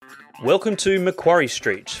Welcome to Macquarie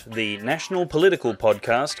Street, the national political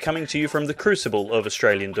podcast coming to you from the crucible of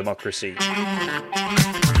Australian democracy.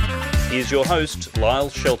 Here's your host, Lyle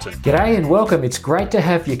Shelton. G'day and welcome. It's great to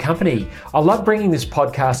have your company. I love bringing this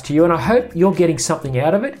podcast to you and I hope you're getting something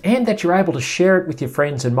out of it and that you're able to share it with your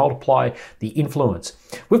friends and multiply the influence.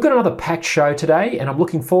 We've got another packed show today and I'm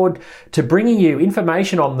looking forward to bringing you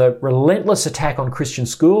information on the relentless attack on Christian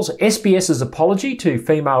schools, SBS's apology to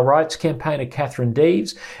female rights campaigner Catherine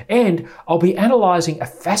Deves, and I'll be analysing a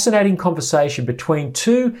fascinating conversation between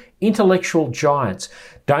two intellectual giants.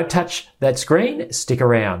 Don't touch that screen, stick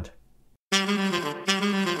around.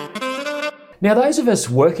 Now, those of us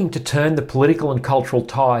working to turn the political and cultural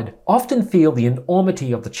tide often feel the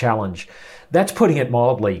enormity of the challenge. That's putting it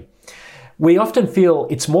mildly. We often feel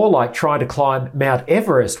it's more like trying to climb Mount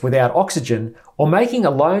Everest without oxygen or making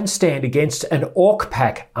a lone stand against an orc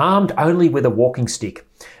pack armed only with a walking stick.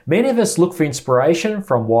 Many of us look for inspiration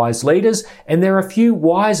from wise leaders, and there are few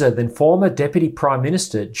wiser than former Deputy Prime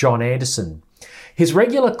Minister John Anderson. His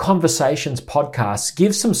regular Conversations podcasts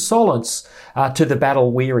give some solace to the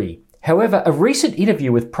battle-weary. However, a recent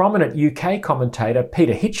interview with prominent UK commentator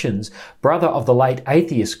Peter Hitchens, brother of the late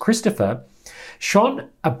atheist Christopher, shone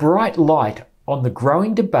a bright light on the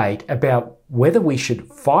growing debate about whether we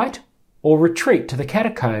should fight or retreat to the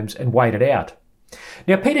catacombs and wait it out.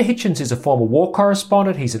 Now, Peter Hitchens is a former war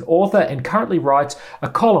correspondent, he's an author and currently writes a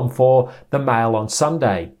column for The Mail on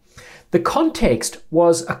Sunday. The context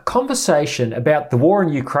was a conversation about the war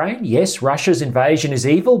in Ukraine. Yes, Russia's invasion is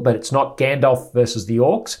evil, but it's not Gandalf versus the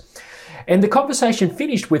orcs. And the conversation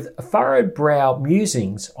finished with furrowed brow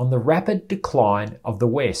musings on the rapid decline of the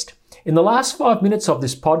West. In the last 5 minutes of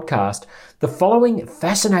this podcast, the following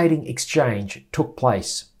fascinating exchange took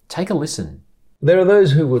place. Take a listen. There are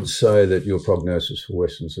those who would say that your prognosis for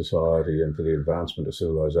Western society and for the advancement of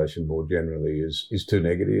civilization more generally is too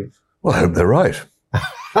negative. Well, I hope they're right.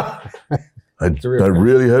 I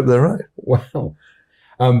really hope they're right. Well,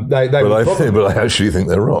 but I actually think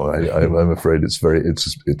they're wrong. I'm afraid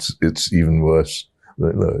it's even worse.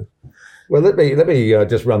 No. Well, let me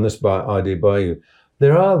just run this idea by you.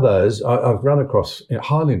 There are those I've run across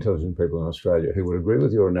highly intelligent people in Australia who would agree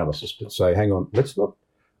with your analysis, but say, "Hang on, let's not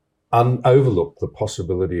overlook the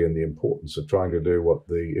possibility and the importance of trying to do what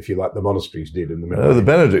the monasteries did in the Middle Ages." The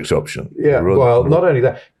Benedict's option. Yeah, well, not only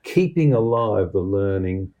that, keeping alive the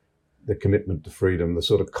learning, the commitment to freedom, the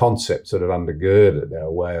sort of concepts that have undergirded our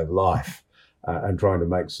way of life, and trying to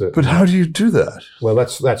make certain. But how do you do that? Well,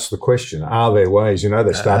 that's the question. Are there ways?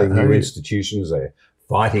 They're starting new institutions. They're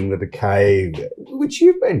fighting the decay, which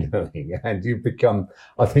you've been doing, and you've become,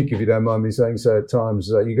 I think, if you don't mind me saying so, at times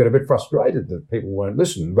you get a bit frustrated that people won't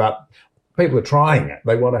listen, but people are trying it.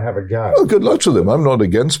 They want to have a go. Well, good luck to them. I'm not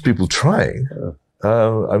against people trying.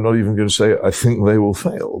 I'm not even going to say I think they will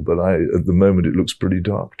fail, but at the moment it looks pretty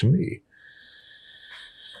dark to me.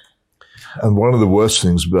 And one of the worst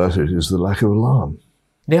things about it is the lack of alarm.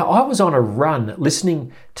 Now, I was on a run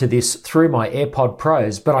listening to this through my AirPod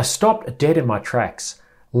Pros, but I stopped dead in my tracks.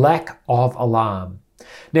 Lack of alarm.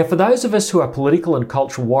 Now, for those of us who are political and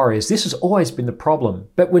cultural warriors, this has always been the problem.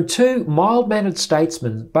 But when two mild-mannered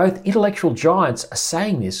statesmen, both intellectual giants, are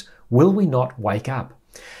saying this, will we not wake up?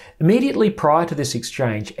 Immediately prior to this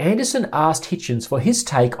exchange, Anderson asked Hitchens for his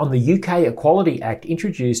take on the UK Equality Act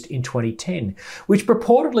introduced in 2010, which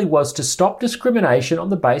purportedly was to stop discrimination on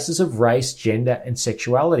the basis of race, gender and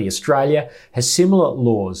sexuality. Australia has similar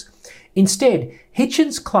laws. Instead,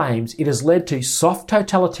 Hitchens claims it has led to soft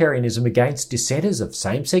totalitarianism against dissenters of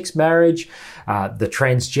same-sex marriage, the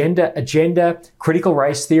transgender agenda, critical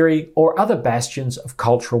race theory, or other bastions of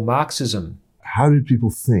cultural Marxism. How did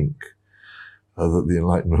people think that the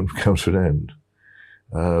Enlightenment would come to an end?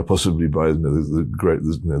 Possibly by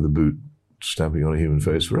the boot stamping on a human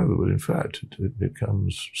face forever, but in fact, it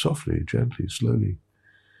comes softly, gently, slowly,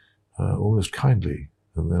 almost kindly,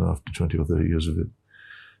 and then after 20 or 30 years of it,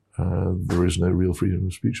 there is no real freedom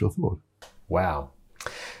of speech or thought. Wow.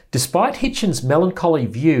 Despite Hitchens' melancholy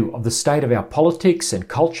view of the state of our politics and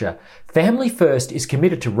culture, Family First is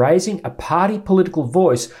committed to raising a party political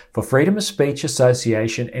voice for freedom of speech,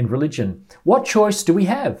 association and religion. What choice do we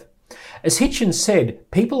have? As Hitchens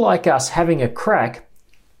said, people like us having a crack,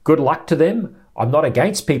 good luck to them. I'm not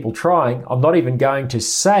against people trying. I'm not even going to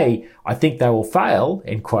say I think they will fail,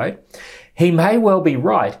 end quote. He may well be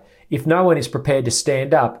right if no one is prepared to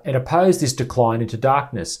stand up and oppose this decline into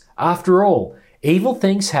darkness. After all, evil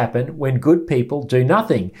things happen when good people do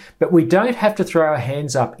nothing, but we don't have to throw our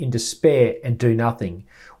hands up in despair and do nothing.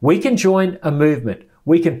 We can join a movement.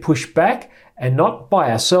 We can push back, and not by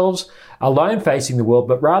ourselves alone facing the world,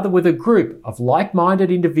 but rather with a group of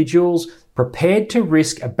like-minded individuals prepared to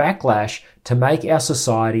risk a backlash to make our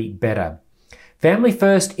society better. Family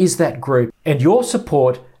First is that group, and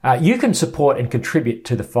you can support and contribute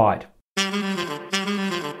to the fight.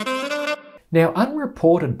 Now,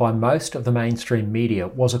 unreported by most of the mainstream media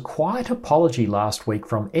was a quiet apology last week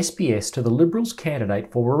from SBS to the Liberals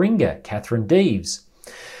candidate for Warringah, Catherine Deves.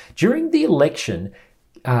 During the election,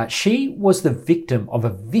 she was the victim of a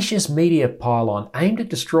vicious media pylon aimed at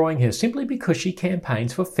destroying her simply because she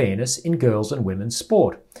campaigns for fairness in girls' and women's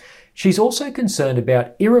sport. She's also concerned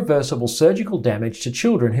about irreversible surgical damage to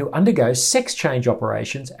children who undergo sex change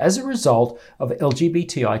operations as a result of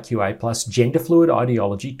LGBTIQA+ gender fluid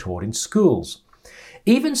ideology taught in schools.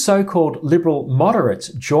 Even so-called liberal moderates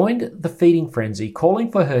joined the feeding frenzy, calling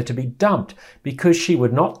for her to be dumped because she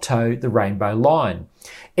would not toe the rainbow line.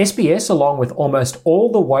 SBS, along with almost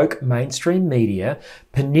all the woke mainstream media,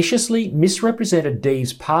 perniciously misrepresented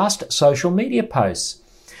Deves' past social media posts,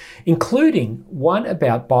 including one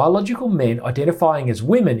about biological men identifying as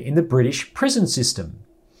women in the British prison system.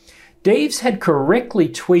 Deves had correctly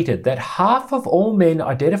tweeted that half of all men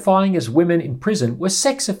identifying as women in prison were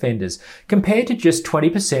sex offenders, compared to just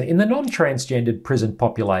 20% in the non-transgendered prison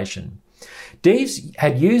population. Deves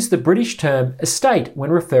had used the British term estate when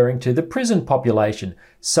referring to the prison population,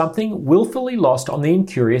 something willfully lost on the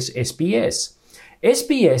incurious SBS.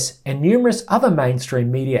 SBS and numerous other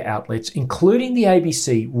mainstream media outlets, including the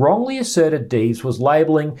ABC, wrongly asserted Deves was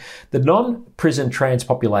labelling the non-prison trans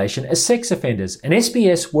population as sex offenders. An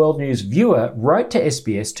SBS World News viewer wrote to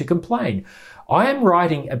SBS to complain. I am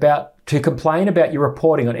writing to complain about your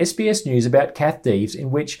reporting on SBS News about Kath Deves,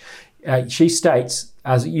 in which she states,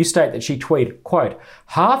 as you state that she tweeted, quote,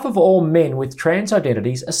 half of all men with trans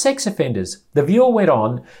identities are sex offenders. The viewer went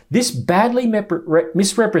on, this badly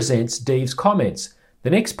misrepresents Deves' comments. The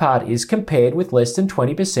next part is compared with less than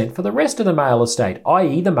 20% for the rest of the male estate,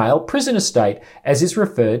 i.e. the male prison estate, as is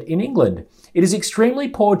referred in England. It is extremely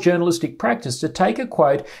poor journalistic practice to take a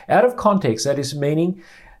quote out of context that its meaning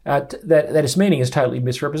is totally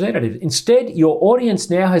misrepresentative. Instead, your audience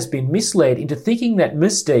now has been misled into thinking that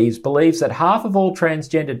Miss Deves believes that half of all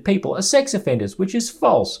transgendered people are sex offenders, which is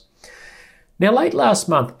false. Now, late last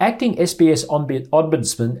month, acting SBS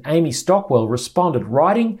Ombudsman Amy Stockwell responded,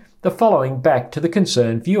 writing the following back to the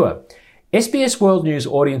concerned viewer. SBS World News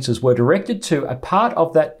audiences were directed to a part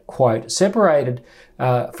of that quote separated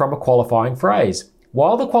from a qualifying phrase.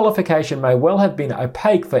 While the qualification may well have been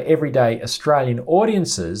opaque for everyday Australian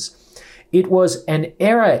audiences, it was an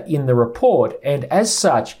error in the report, and as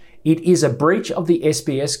such, it is a breach of the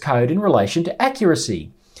SBS code in relation to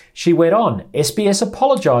accuracy. She went on, SBS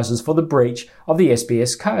apologises for the breach of the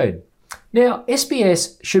SBS code. Now,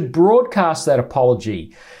 SBS should broadcast that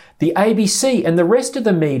apology. The ABC and the rest of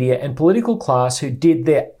the media and political class who did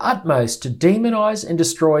their utmost to demonise and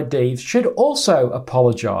destroy Deves should also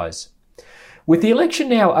apologise. With the election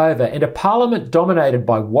now over and a parliament dominated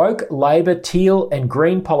by woke, Labor, Teal and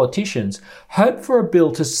Green politicians, hope for a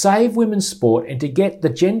bill to save women's sport and to get the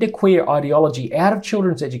genderqueer ideology out of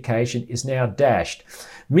children's education is now dashed.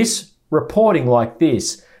 Misreporting like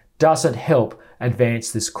this doesn't help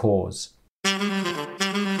advance this cause.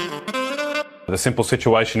 The simple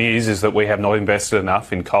situation is that we have not invested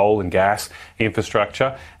enough in coal and gas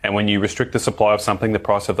infrastructure, and when you restrict the supply of something, the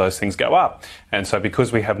price of those things go up. And so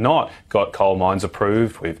because we have not got coal mines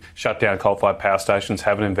approved, we've shut down coal-fired power stations,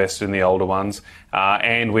 haven't invested in the older ones,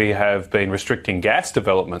 and we have been restricting gas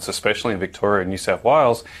developments, especially in Victoria and New South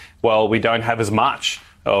Wales, well, we don't have as much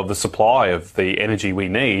of the supply of the energy we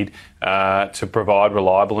need to provide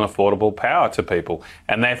reliable and affordable power to people,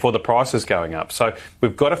 and therefore the price is going up. So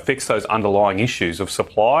we've got to fix those underlying issues of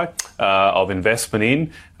supply, of investment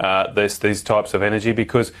in these types of energy,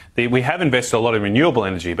 because we have invested a lot in renewable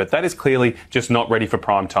energy, but that is clearly just not ready for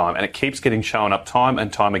prime time, and it keeps getting shown up time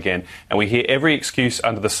and time again, and we hear every excuse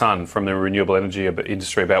under the sun from the renewable energy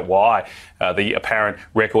industry about why the apparent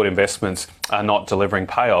record investments are not delivering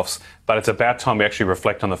payoffs. But it's about time we actually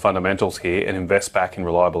reflect on the fundamentals here and invest back in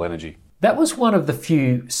reliable energy. That was one of the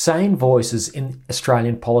few sane voices in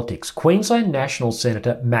Australian politics, Queensland National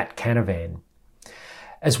Senator Matt Canavan.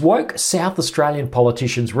 As woke South Australian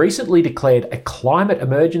politicians recently declared a climate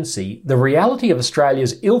emergency, the reality of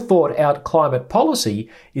Australia's ill-thought-out climate policy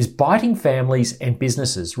is biting families and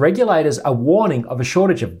businesses. Regulators are warning of a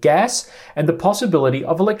shortage of gas and the possibility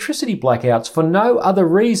of electricity blackouts for no other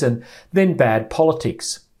reason than bad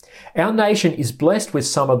politics. Our nation is blessed with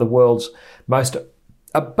some of the world's most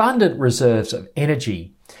abundant reserves of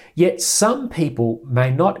energy, yet some people may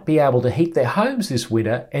not be able to heat their homes this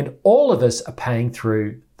winter, and all of us are paying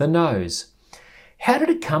through the nose. How did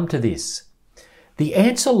it come to this? The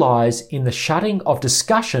answer lies in the shutting of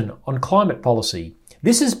discussion on climate policy.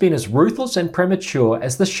 This has been as ruthless and premature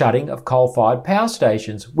as the shutting of coal-fired power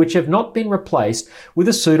stations, which have not been replaced with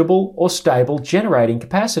a suitable or stable generating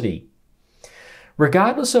capacity.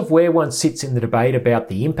 Regardless of where one sits in the debate about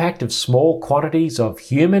the impact of small quantities of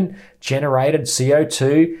human-generated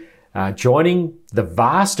CO2 joining the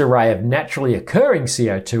vast array of naturally occurring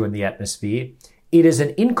CO2 in the atmosphere, it is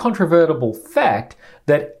an incontrovertible fact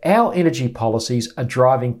that our energy policies are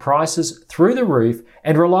driving prices through the roof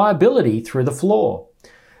and reliability through the floor.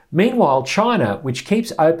 Meanwhile, China, which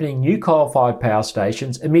keeps opening new coal-fired power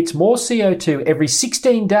stations, emits more CO2 every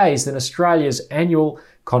 16 days than Australia's annual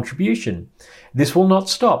contribution. This will not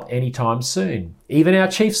stop anytime soon. Even our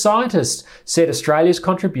chief scientists said Australia's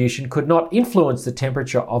contribution could not influence the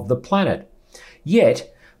temperature of the planet.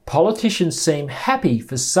 Yet, politicians seem happy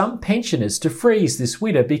for some pensioners to freeze this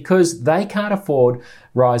winter because they can't afford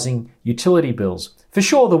rising utility bills. For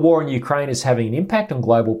sure, the war in Ukraine is having an impact on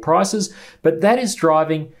global prices, but that is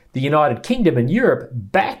driving the United Kingdom and Europe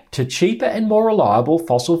back to cheaper and more reliable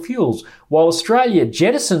fossil fuels, while Australia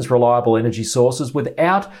jettisons reliable energy sources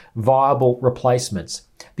without viable replacements.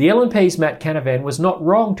 The LNP's Matt Canavan was not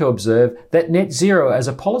wrong to observe that net zero as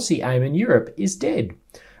a policy aim in Europe is dead.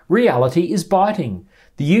 Reality is biting.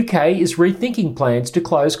 The UK is rethinking plans to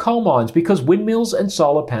close coal mines because windmills and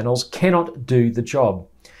solar panels cannot do the job.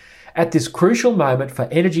 At this crucial moment for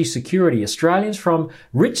energy security, Australians from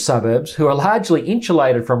rich suburbs, who are largely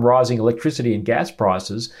insulated from rising electricity and gas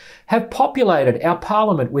prices, have populated our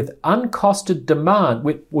parliament with uncosted demand,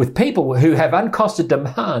 with people who have uncosted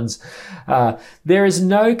demands. There is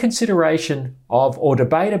no consideration of or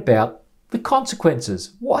debate about the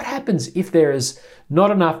consequences. What happens if there is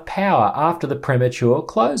not enough power after the premature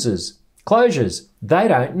closures? They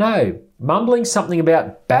don't know. Mumbling something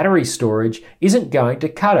about battery storage isn't going to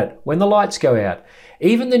cut it when the lights go out.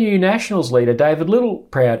 Even the New Nationals leader, David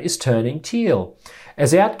Littleproud, is turning teal,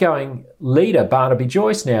 as outgoing leader Barnaby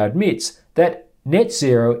Joyce now admits that net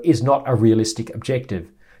zero is not a realistic objective.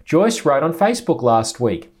 Joyce wrote on Facebook last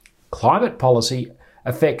week, "Climate policy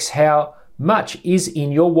affects how much is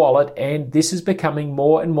in your wallet, and this is becoming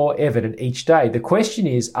more and more evident each day. The question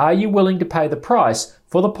is, are you willing to pay the price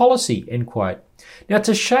for the policy?" End quote. Now, it's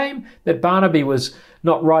a shame that Barnaby was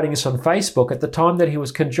not writing this on Facebook at the time that he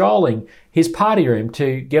was cajoling his party room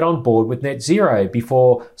to get on board with net zero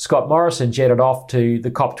before Scott Morrison jetted off to the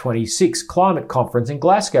COP26 climate conference in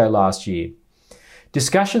Glasgow last year.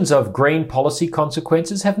 Discussions of green policy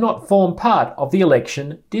consequences have not formed part of the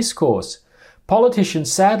election discourse.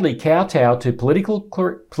 Politicians sadly kowtow to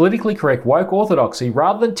politically correct woke orthodoxy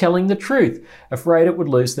rather than telling the truth, afraid it would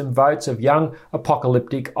lose them votes of young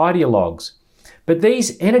apocalyptic ideologues. But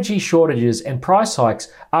these energy shortages and price hikes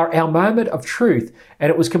are our moment of truth,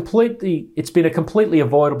 and it's been a completely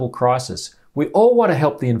avoidable crisis. We all want to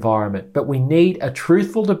help the environment, but we need a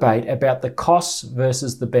truthful debate about the costs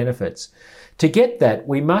versus the benefits. To get that,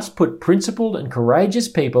 we must put principled and courageous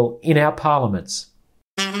people in our parliaments.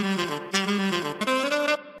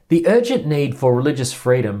 The urgent need for religious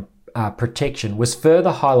freedom protection was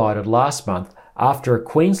further highlighted last month after a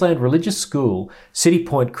Queensland religious school, City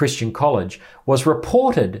Point Christian College, was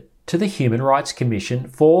reported to the Human Rights Commission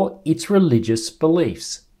for its religious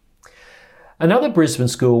beliefs. Another Brisbane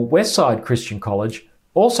school, Westside Christian College,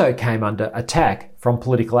 also came under attack from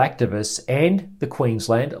political activists and the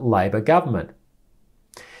Queensland Labor government.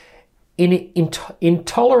 In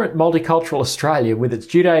intolerant multicultural Australia with its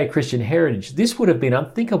Judeo-Christian heritage, this would have been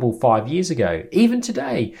unthinkable 5 years ago. Even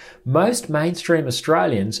today, most mainstream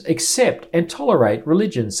Australians accept and tolerate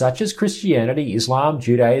religions such as Christianity, Islam,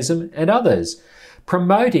 Judaism, and others,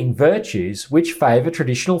 promoting virtues which favour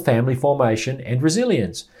traditional family formation and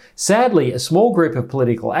resilience. Sadly, a small group of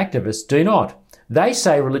political activists do not. They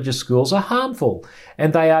say religious schools are harmful,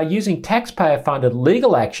 and they are using taxpayer-funded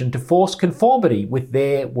legal action to force conformity with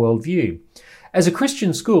their worldview. As a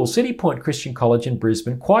Christian school, City Point Christian College in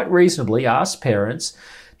Brisbane quite reasonably asked parents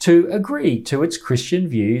to agree to its Christian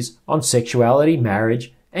views on sexuality,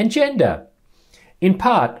 marriage, and gender. In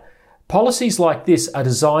part, policies like this are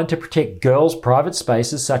designed to protect girls' private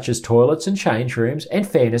spaces such as toilets and change rooms and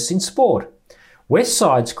fairness in sport.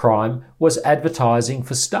 Westside's crime was advertising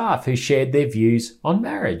for staff who shared their views on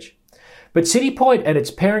marriage. But City Point and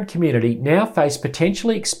its parent community now face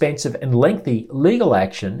potentially expensive and lengthy legal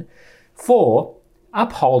action for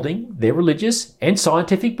upholding their religious and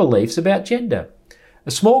scientific beliefs about gender.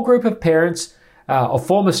 A small group of parents of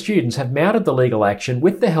former students have mounted the legal action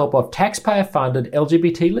with the help of taxpayer-funded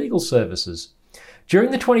LGBT legal services.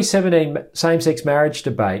 During the 2017 same-sex marriage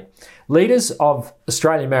debate, leaders of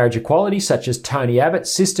Australian marriage equality, such as Tony Abbott's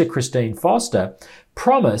sister Christine Foster,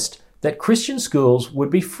 promised that Christian schools would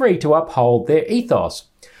be free to uphold their ethos.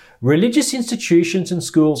 Religious institutions and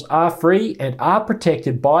schools are free and are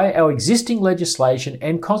protected by our existing legislation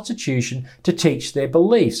and constitution to teach their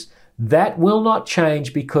beliefs. That will not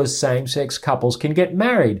change because same-sex couples can get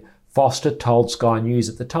married, Foster told Sky News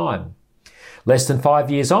at the time. Less than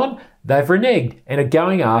 5 years on, they've reneged and are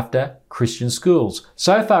going after Christian schools.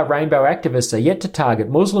 So far, rainbow activists are yet to target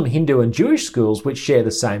Muslim, Hindu and Jewish schools which share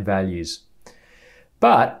the same values.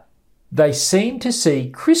 But they seem to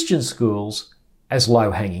see Christian schools as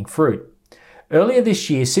low-hanging fruit. Earlier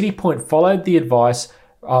this year, City Point followed the advice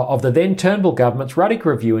of the then Turnbull government's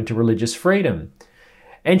radical review into religious freedom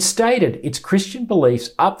and stated its Christian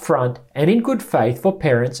beliefs up front and in good faith for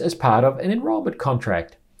parents as part of an enrolment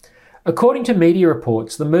contract. According to media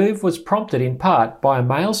reports, the move was prompted in part by a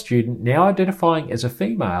male student now identifying as a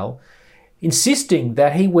female, insisting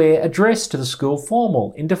that he wear a dress to the school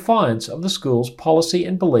formal in defiance of the school's policy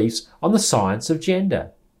and beliefs on the science of gender.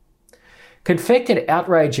 Confected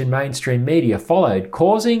outrage in mainstream media followed,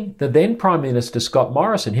 causing the then Prime Minister Scott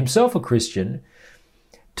Morrison, himself a Christian,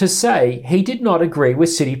 to say he did not agree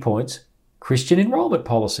with City Point's Christian enrolment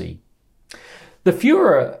policy. The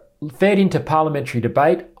furor fed into parliamentary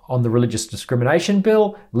debate on the religious discrimination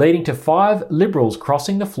bill, leading to 5 Liberals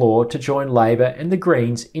crossing the floor to join Labor and the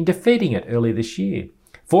Greens in defeating it earlier this year.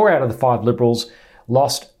 4 out of the 5 Liberals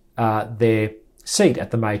lost their seat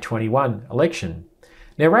at the May 21 election.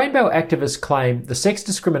 Now, rainbow activists claim the Sex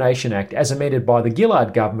Discrimination Act, as amended by the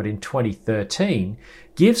Gillard government in 2013,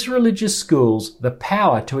 gives religious schools the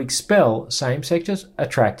power to expel same-sex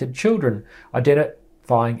attracted children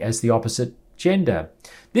identifying as the opposite gender.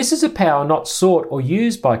 This is a power not sought or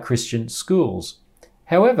used by Christian schools.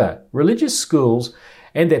 However, religious schools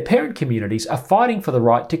and their parent communities are fighting for the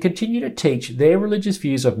right to continue to teach their religious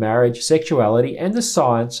views of marriage, sexuality, and the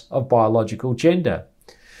science of biological gender.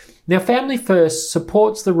 Now, Family First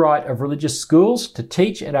supports the right of religious schools to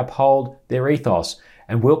teach and uphold their ethos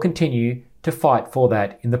and will continue to fight for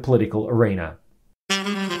that in the political arena.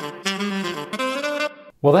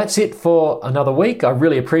 Well, that's it for another week. I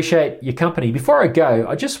really appreciate your company. Before I go,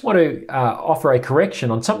 I just want to offer a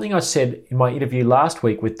correction on something I said in my interview last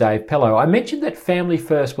week with Dave Pello. I mentioned that Family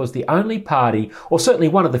First was the only party, or certainly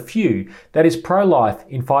one of the few, that is pro-life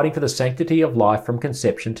in fighting for the sanctity of life from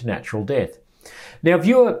conception to natural death. Now,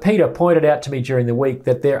 viewer Peter pointed out to me during the week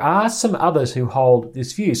that there are some others who hold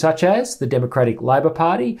this view, such as the Democratic Labor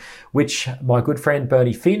Party, which my good friend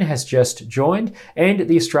Bernie Finn has just joined, and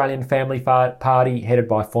the Australian Family Party, headed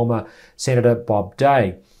by former Senator Bob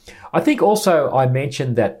Day. I think also I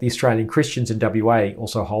mentioned that the Australian Christians in WA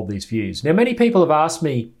also hold these views. Now, many people have asked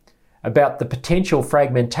me about the potential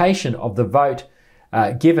fragmentation of the vote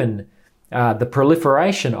given the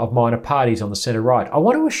proliferation of minor parties on the centre-right. I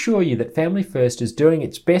want to assure you that Family First is doing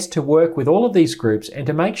its best to work with all of these groups and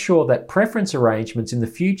to make sure that preference arrangements in the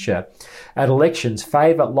future at elections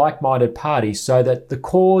favour like-minded parties so that the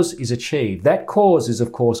cause is achieved. That cause is,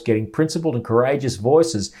 of course, getting principled and courageous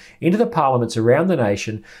voices into the parliaments around the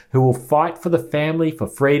nation who will fight for the family, for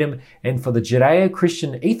freedom, and for the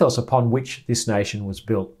Judeo-Christian ethos upon which this nation was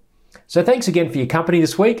built. So thanks again for your company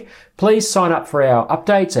this week. Please sign up for our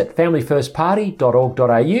updates at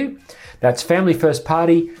familyfirstparty.org.au. That's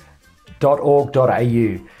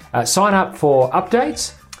familyfirstparty.org.au. Sign up for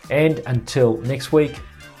updates, and until next week,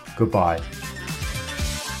 goodbye.